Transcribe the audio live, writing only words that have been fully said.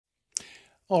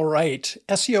All right,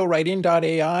 SEOWriting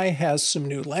AI has some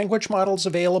new language models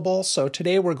available, so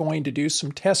today we're going to do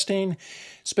some testing.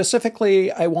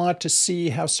 Specifically, I want to see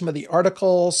how some of the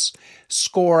articles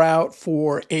score out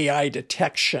for AI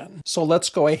detection. So let's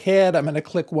go ahead. I'm going to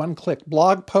click one-click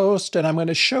blog post, and I'm going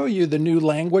to show you the new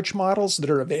language models that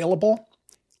are available.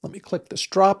 Let me click this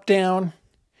drop-down.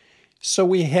 So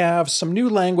we have some new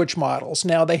language models.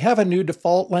 Now, they have a new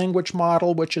default language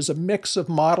model, which is a mix of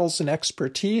models and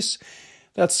expertise.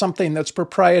 That's something that's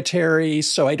proprietary,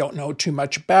 so I don't know too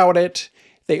much about it.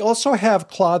 They also have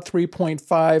Claude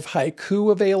 3.5 Haiku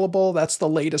available. That's the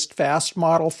latest fast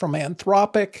model from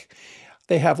Anthropic.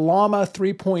 They have Llama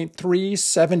 3.3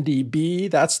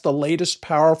 70B. That's the latest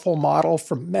powerful model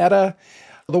from Meta.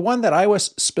 The one that I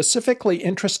was specifically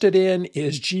interested in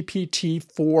is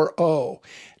GPT-4o.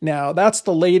 Now, that's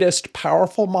the latest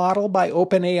powerful model by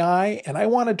OpenAI, and I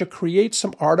wanted to create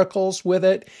some articles with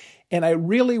it. And I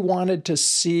really wanted to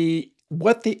see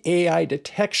what the AI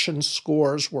detection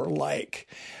scores were like.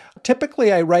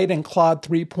 Typically, I write in Claude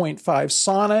 3.5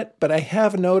 Sonnet, but I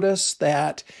have noticed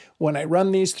that when I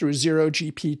run these through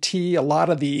ZeroGPT, a lot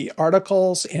of the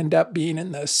articles end up being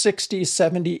in the 60,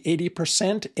 70,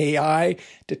 80% AI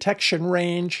detection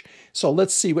range. So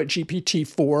let's see what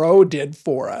GPT-4o did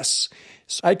for us.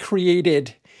 So I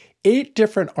created 8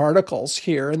 different articles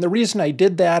here, and the reason I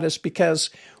did that is because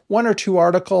 1 or 2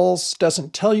 articles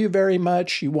doesn't tell you very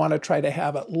much. You want to try to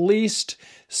have at least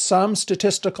some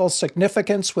statistical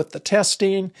significance with the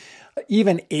testing.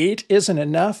 Even 8 isn't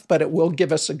enough, but it will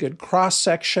give us a good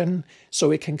cross-section so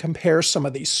we can compare some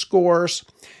of these scores.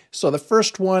 So the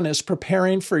first one is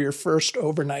preparing for your first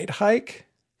overnight hike.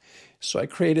 So I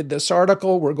created this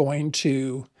article. We're going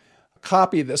to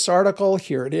copy this article.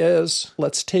 Here it is.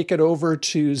 Let's take it over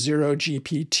to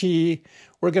ZeroGPT.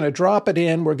 We're going to drop it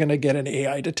in. We're going to get an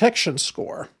AI detection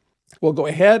score. We'll go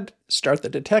ahead, start the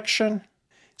detection,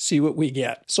 see what we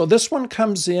get. So this one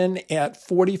comes in at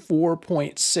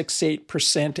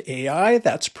 44.68% AI.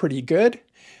 That's pretty good.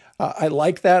 I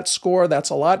like that score. That's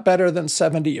a lot better than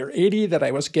 70 or 80 that I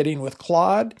was getting with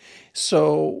Claude.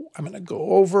 So I'm going to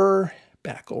go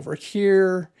back over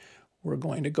here. We're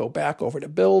going to go back over to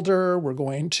Builder. We're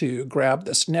going to grab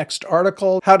this next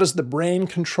article. How does the brain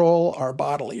control our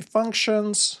bodily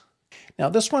functions? Now,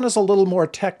 this one is a little more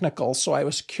technical, so I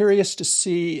was curious to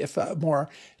see if a more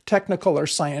technical or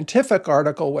scientific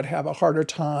article would have a harder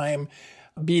time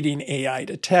beating AI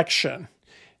detection.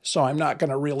 So I'm not going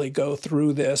to really go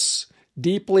through this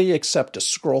deeply, except to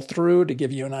scroll through to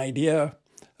give you an idea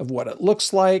of what it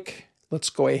looks like.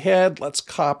 Let's go ahead. Let's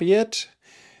copy it.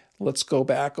 Let's go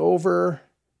back over,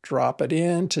 drop it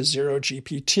into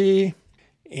ZeroGPT,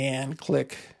 and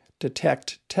click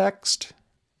Detect Text,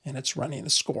 and it's running the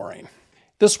scoring.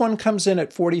 This one comes in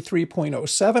at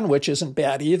 43.07, which isn't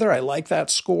bad either. I like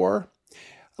that score.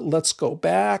 Let's go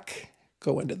back,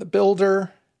 go into the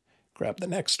Builder, grab the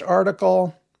next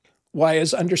article. Why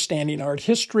is understanding art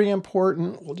history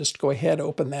important? We'll just go ahead,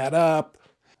 open that up.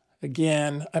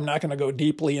 Again, I'm not going to go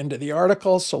deeply into the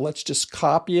article, so let's just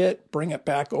copy it, bring it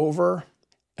back over,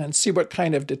 and see what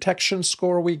kind of detection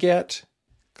score we get.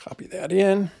 Copy that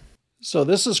in. So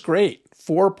this is great,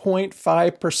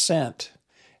 4.5%.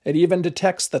 It even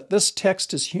detects that this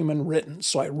text is human written,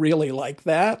 so I really like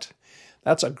that.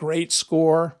 That's a great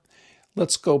score.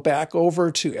 Let's go back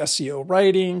over to SEO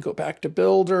Writing, go back to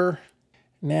Builder.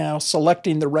 Now,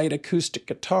 selecting the right acoustic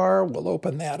guitar, we'll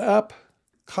open that up,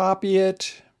 copy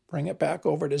it, bring it back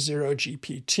over to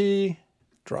ZeroGPT,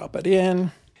 drop it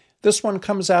in. This one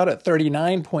comes out at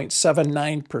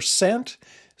 39.79%.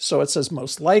 So it says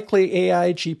most likely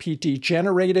AI GPT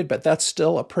generated, but that's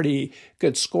still a pretty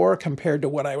good score compared to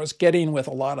what I was getting with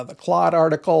a lot of the Claude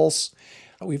articles.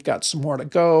 We've got some more to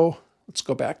go. Let's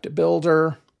go back to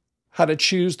Builder. How to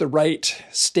choose the right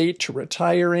state to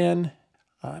retire in.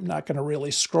 I'm not going to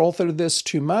really scroll through this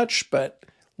too much, but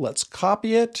let's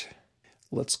copy it.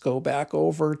 Let's go back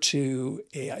over to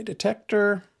AI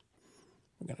Detector.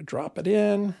 We're going to drop it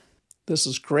in. This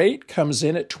is great. Comes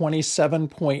in at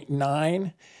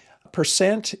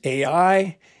 27.9%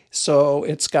 AI. So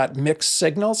it's got mixed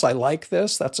signals. I like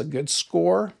this. That's a good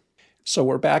score. So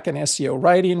we're back in SEO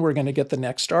Writing. We're going to get the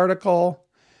next article.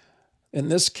 In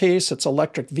this case, it's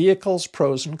electric vehicles,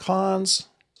 pros and cons.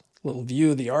 A little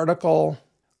view of the article.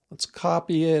 Let's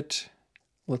copy it.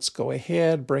 Let's go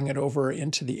ahead, bring it over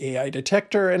into the AI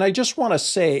detector. And I just want to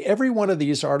say, every one of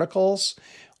these articles,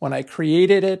 when I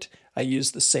created it, I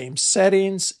used the same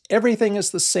settings. Everything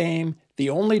is the same. The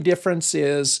only difference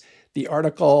is the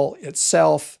article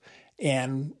itself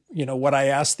and what I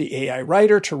asked the AI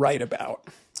writer to write about.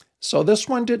 So this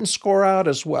one didn't score out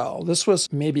as well. This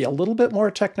was maybe a little bit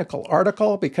more technical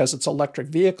article because it's electric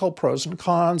vehicle, pros and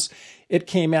cons. It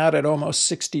came out at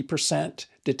almost 60%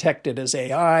 detected as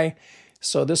AI.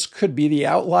 So this could be the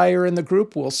outlier in the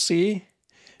group. We'll see.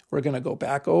 We're going to go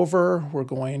back over. We're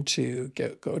going to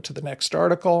go to the next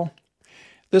article.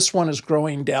 This one is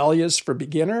growing dahlias for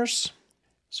beginners.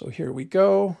 So here we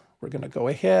go. We're going to go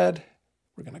ahead.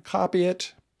 We're going to copy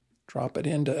it, drop it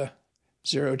into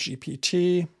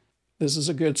SEOWriting. This is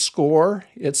a good score.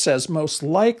 It says most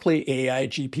likely AI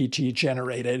GPT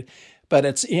generated, but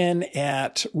it's in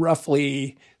at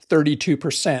roughly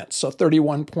 32%, so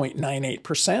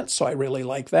 31.98%. So I really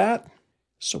like that.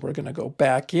 So we're going to go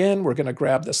back in. We're going to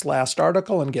grab this last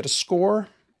article and get a score.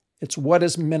 It's what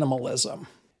is minimalism?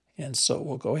 And so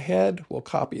we'll go ahead. We'll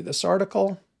copy this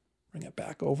article, bring it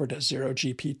back over to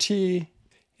SEOWriting.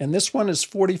 And this one is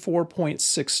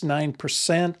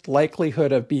 44.69%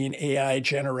 likelihood of being AI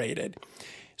generated.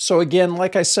 So again,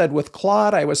 like I said, with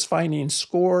Claude, I was finding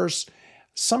scores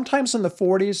sometimes in the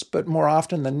 40s, but more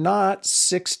often than not,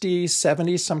 60,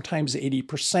 70, sometimes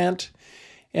 80%.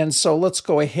 And so let's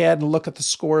go ahead and look at the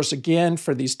scores again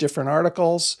for these different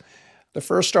articles. The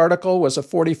first article was a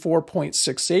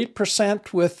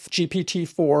 44.68% with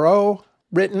GPT-4o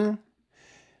written.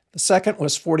 The second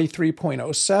was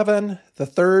 43.07. The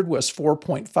third was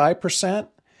 4.5%.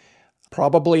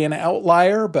 Probably an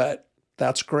outlier, but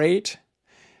that's great.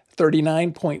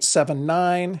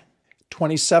 39.79,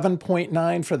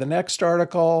 27.9 for the next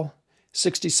article,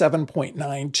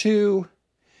 67.92,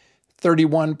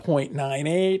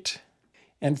 31.98,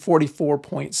 and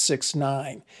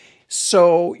 44.69.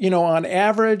 So, on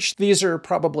average, these are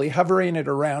probably hovering at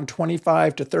around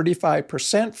 25 to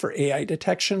 35% for AI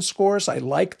detection scores. I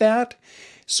like that.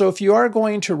 So if you are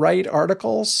going to write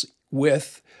articles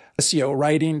with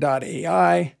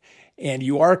SEOWriting.ai and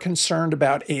you are concerned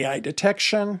about AI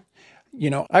detection,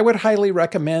 I would highly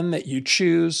recommend that you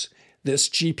choose this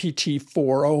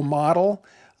GPT-4o model.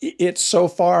 It so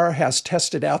far has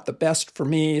tested out the best for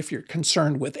me if you're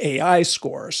concerned with AI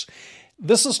scores.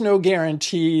 This is no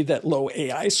guarantee that low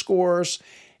AI scores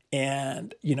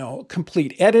and,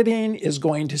 complete editing is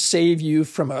going to save you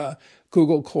from a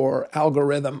Google Core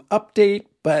algorithm update.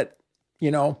 But,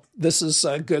 this is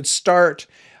a good start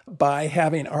by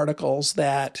having articles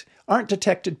that aren't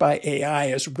detected by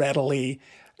AI as readily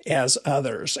as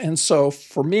others. And so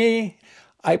for me,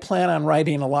 I plan on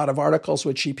writing a lot of articles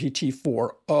with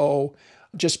GPT-4o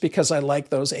just because I like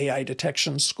those AI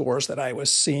detection scores that I was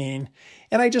seeing.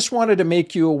 And I just wanted to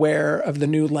make you aware of the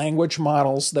new language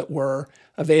models that were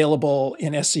available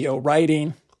in SEO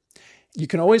writing. You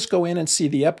can always go in and see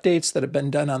the updates that have been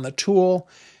done on the tool.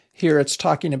 Here it's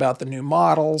talking about the new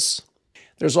models.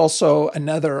 There's also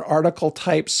another article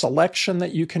type selection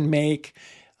that you can make.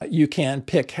 You can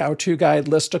pick how-to guide,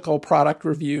 listicle, product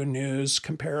review, news,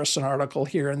 comparison article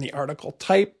here in the article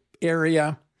type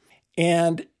area.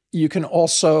 And you can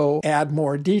also add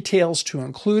more details to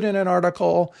include in an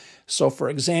article. So for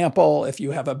example, if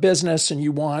you have a business and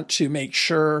you want to make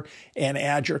sure and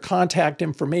add your contact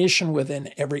information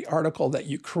within every article that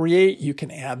you create, you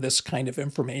can add this kind of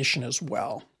information as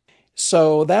well.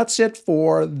 So that's it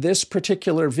for this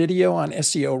particular video on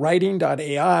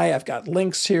SEOWriting.ai. I've got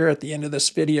links here at the end of this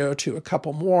video to a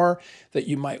couple more that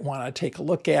you might want to take a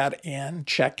look at and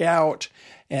check out.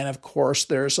 And of course,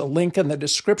 there's a link in the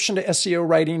description to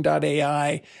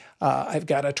SEOWriting.ai. I've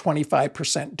got a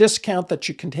 25% discount that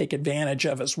you can take advantage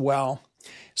of as well.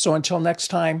 So until next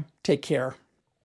time, take care.